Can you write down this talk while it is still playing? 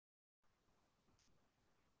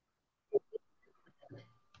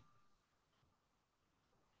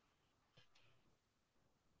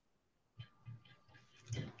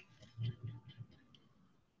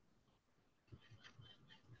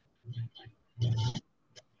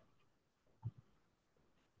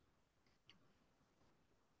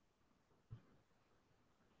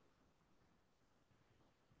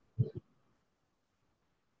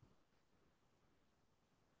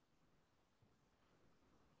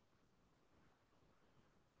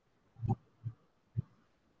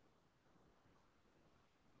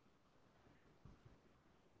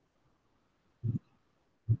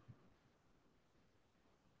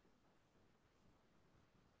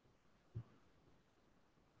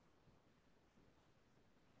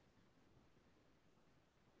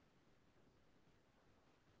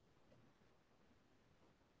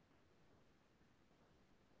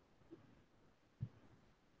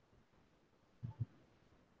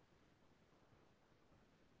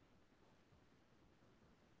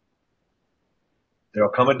There'll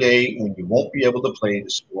come a day when you won't be able to play the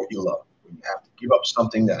sport you love, when you have to give up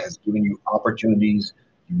something that has given you opportunities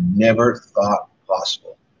you never thought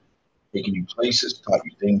possible, taken you places, taught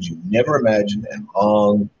you things you never imagined, and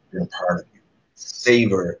long been a part of you.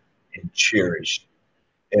 Savor and cherish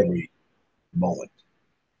every moment.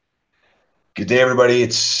 Good day, everybody.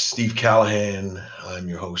 It's Steve Callahan. I'm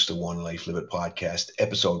your host of One Life Live It podcast,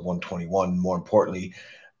 episode 121. More importantly,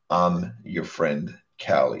 I'm your friend,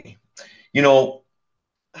 Callie. You know,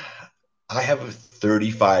 I have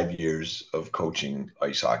 35 years of coaching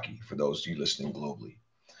ice hockey for those of you listening globally.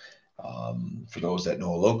 For those that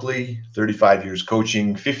know locally, 35 years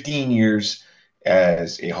coaching, 15 years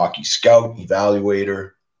as a hockey scout,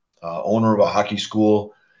 evaluator, owner of a hockey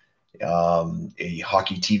school, a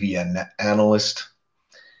hockey TV analyst.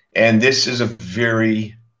 And this is a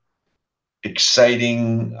very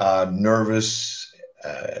exciting, nervous,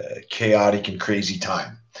 chaotic, and crazy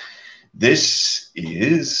time. This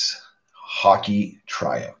is hockey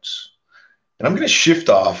tryouts. And I'm going to shift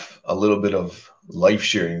off a little bit of life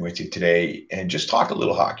sharing with you today and just talk a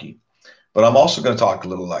little hockey. But I'm also going to talk a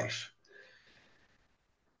little life.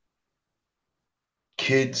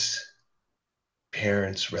 Kids,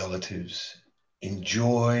 parents, relatives,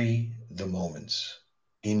 enjoy the moments.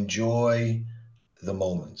 Enjoy the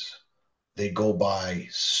moments. They go by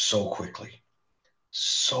so quickly,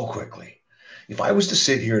 so quickly. If I was to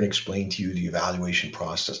sit here and explain to you the evaluation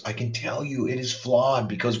process, I can tell you it is flawed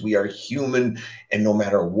because we are human, and no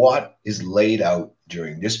matter what is laid out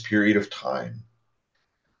during this period of time,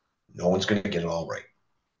 no one's going to get it all right.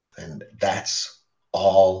 And that's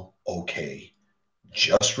all okay.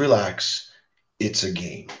 Just relax. It's a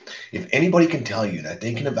game. If anybody can tell you that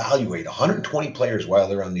they can evaluate 120 players while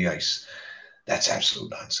they're on the ice, that's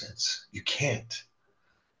absolute nonsense. You can't.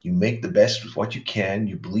 You make the best with what you can.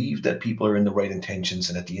 You believe that people are in the right intentions.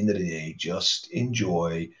 And at the end of the day, just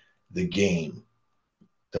enjoy the game.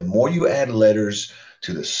 The more you add letters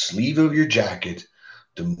to the sleeve of your jacket,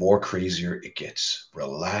 the more crazier it gets.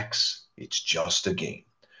 Relax. It's just a game.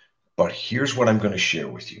 But here's what I'm going to share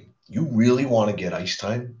with you. You really want to get ice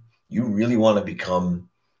time? You really want to become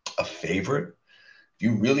a favorite?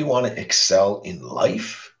 You really want to excel in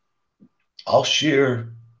life? I'll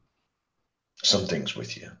share some things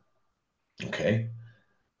with you. Okay.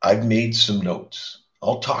 I've made some notes.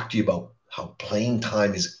 I'll talk to you about how playing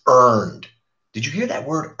time is earned. Did you hear that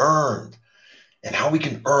word earned? And how we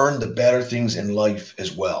can earn the better things in life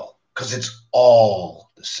as well, because it's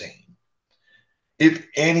all the same. If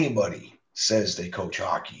anybody says they coach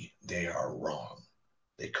hockey, they are wrong.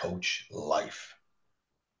 They coach life.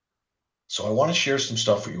 So I want to share some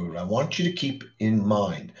stuff with you. I want you to keep in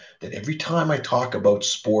mind that every time I talk about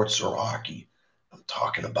sports or hockey, I'm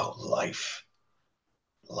talking about life.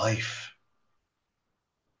 Life.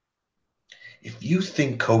 If you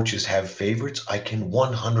think coaches have favorites, I can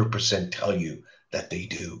 100% tell you that they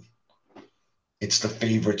do. It's the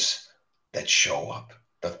favorites that show up,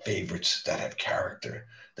 the favorites that have character,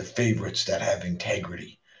 the favorites that have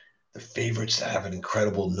integrity, the favorites that have an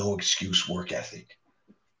incredible no excuse work ethic.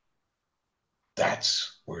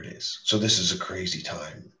 That's where it is. So this is a crazy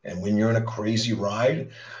time. And when you're in a crazy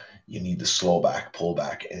ride, you need to slow back, pull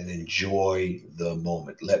back, and enjoy the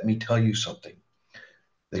moment. Let me tell you something.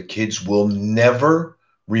 The kids will never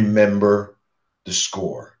remember the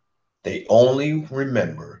score. They only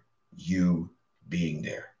remember you being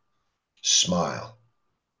there. Smile.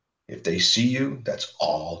 If they see you, that's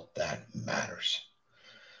all that matters.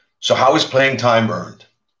 So, how is playing time earned?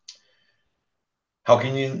 How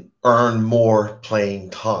can you earn more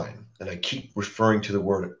playing time? And I keep referring to the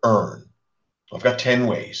word earn. I've got 10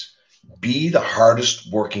 ways. Be the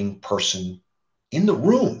hardest working person in the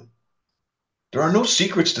room. There are no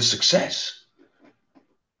secrets to success.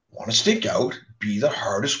 Want to stick out? Be the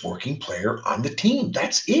hardest working player on the team.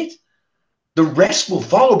 That's it. The rest will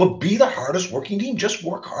follow, but be the hardest working team. Just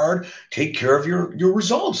work hard, take care of your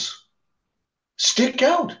results. Stick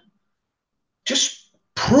out. Just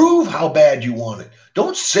prove how bad you want it.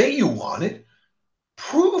 Don't say you want it.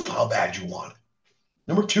 Prove how bad you want it.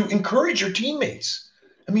 Number two, encourage your teammates.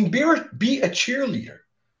 I mean, be a cheerleader.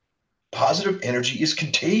 Positive energy is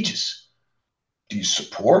contagious. Do you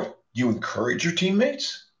support? Do you encourage your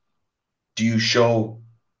teammates? Do you show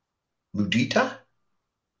mudita?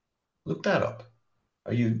 Look that up.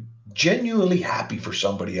 Are you genuinely happy for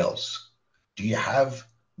somebody else? Do you have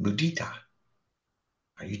mudita?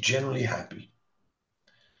 Are you genuinely happy?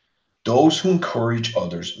 Those who encourage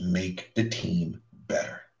others make the team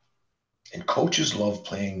better. And coaches love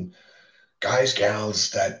playing guys, gals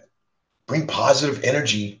that bring positive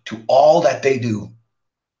energy to all that they do.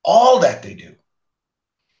 All that they do.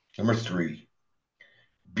 Number three,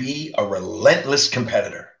 be a relentless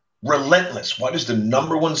competitor. Relentless. What is the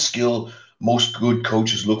number one skill most good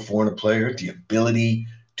coaches look for in a player? The ability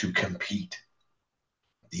to compete.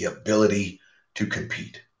 The ability to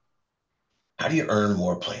compete. How do you earn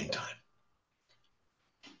more playing time?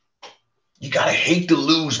 You got to hate to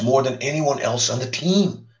lose more than anyone else on the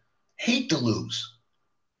team. Hate to lose.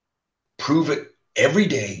 Prove it every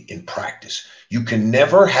day in practice. You can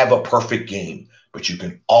never have a perfect game, but you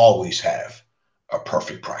can always have a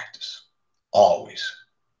perfect practice. Always.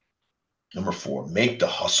 Number four, make the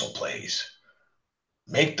hustle plays.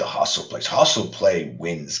 Make the hustle plays. Hustle play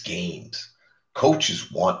wins games. Coaches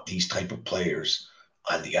want these type of players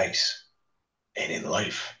on the ice and in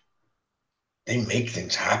life. They make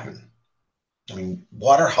things happen. I mean,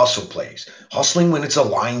 what are hustle plays? Hustling when it's a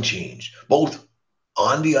line change, both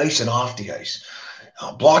on the ice and off the ice.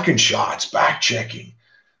 Blocking shots, back checking.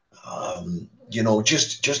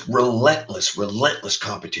 Just relentless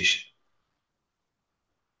competition.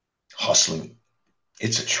 Hustling,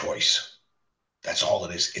 it's a choice. That's all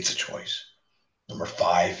it is. It's a choice. Number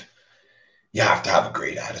five, you have to have a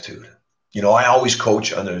great attitude. I always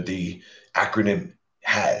coach under the acronym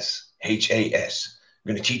HAS, HAS.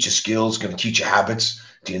 I'm going to teach you skills, going to teach you habits.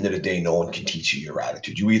 At the end of the day, no one can teach you your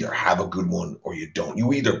attitude. You either have a good one or you don't.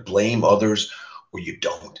 You either blame others or you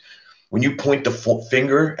don't. When you point the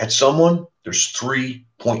finger at someone, there's three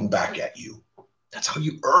pointing back at you. That's how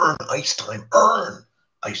you earn ice time. Earn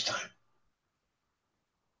ice time.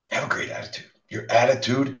 Have a great attitude. Your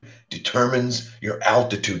attitude determines your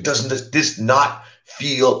altitude. Doesn't this not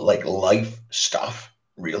feel like life stuff,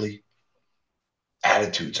 really?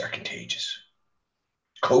 Attitudes are contagious.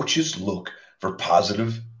 Coaches look for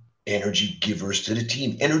positive energy givers to the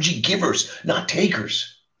team. Energy givers, not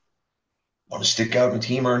takers. Want to stick out in a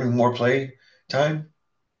team earning more play time?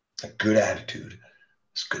 A good attitude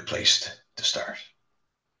is a good place to start.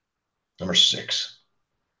 Number six.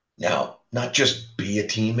 Now, not just be a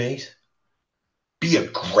teammate, be a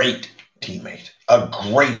great teammate. A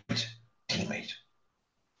great teammate.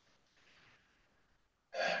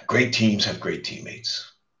 Great teams have great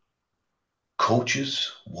teammates.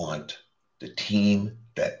 Coaches want the team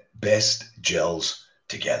that best gels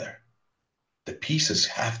together. The pieces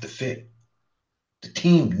have to fit. The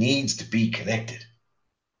team needs to be connected.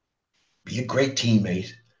 Be a great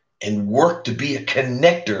teammate and work to be a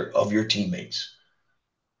connector of your teammates.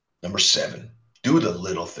 Number seven, do the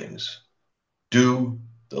little things. Do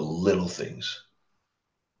the little things.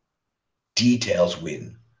 Details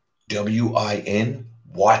win. WIN.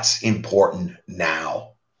 What's important now?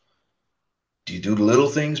 Do you do the little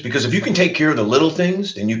things? Because if you can take care of the little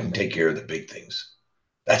things, then you can take care of the big things.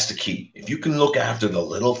 That's the key. If you can look after the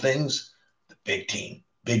little things, the big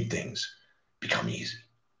things become easy.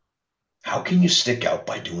 How can you stick out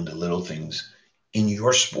by doing the little things in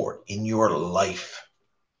your sport, in your life?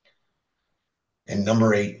 And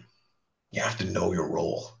number eight, you have to know your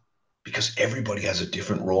role because everybody has a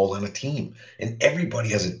different role on a team and everybody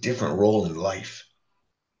has a different role in life.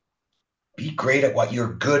 Be great at what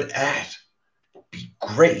you're good at. Be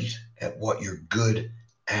great at what you're good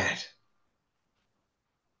at.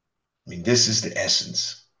 I mean, this is the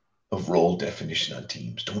essence of role definition on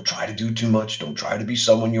teams. Don't try to do too much. Don't try to be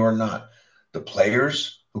someone you are not. The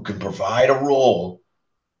players who can provide a role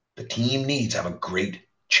the team needs have a great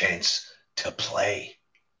chance to play.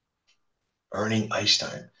 Earning ice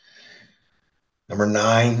time. Number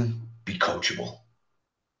nine, be coachable.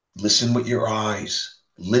 Listen with your eyes.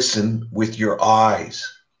 Listen with your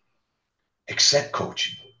eyes. Accept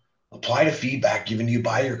coaching. Apply the feedback given to you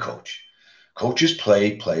by your coach. Coaches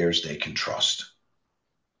play players they can trust.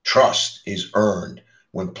 Trust is earned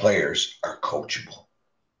when players are coachable.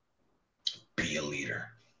 Be a leader.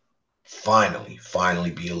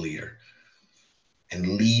 Finally be a leader.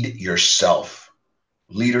 And lead yourself.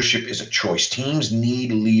 Leadership is a choice. Teams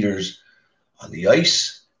need leaders on the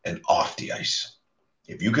ice and off the ice.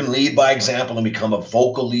 If you can lead by example and become a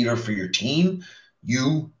vocal leader for your team,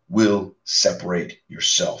 you will separate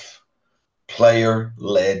yourself.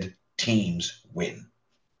 Player-led teams win.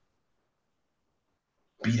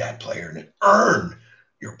 Be that player and earn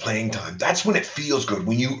your playing time. That's when it feels good,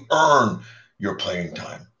 when you earn your playing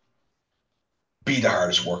time. Be the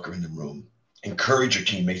hardest worker in the room. Encourage your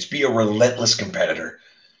teammates. Be a relentless competitor.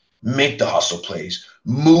 Make the hustle plays.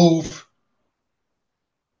 Move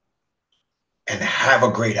and have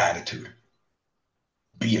a great attitude.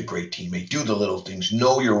 Be a great teammate. Do the little things.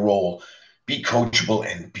 Know your role. Be coachable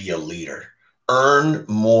and be a leader. Earn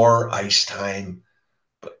more ice time,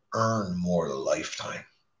 but earn more lifetime.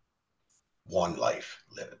 One life.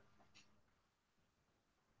 Live it.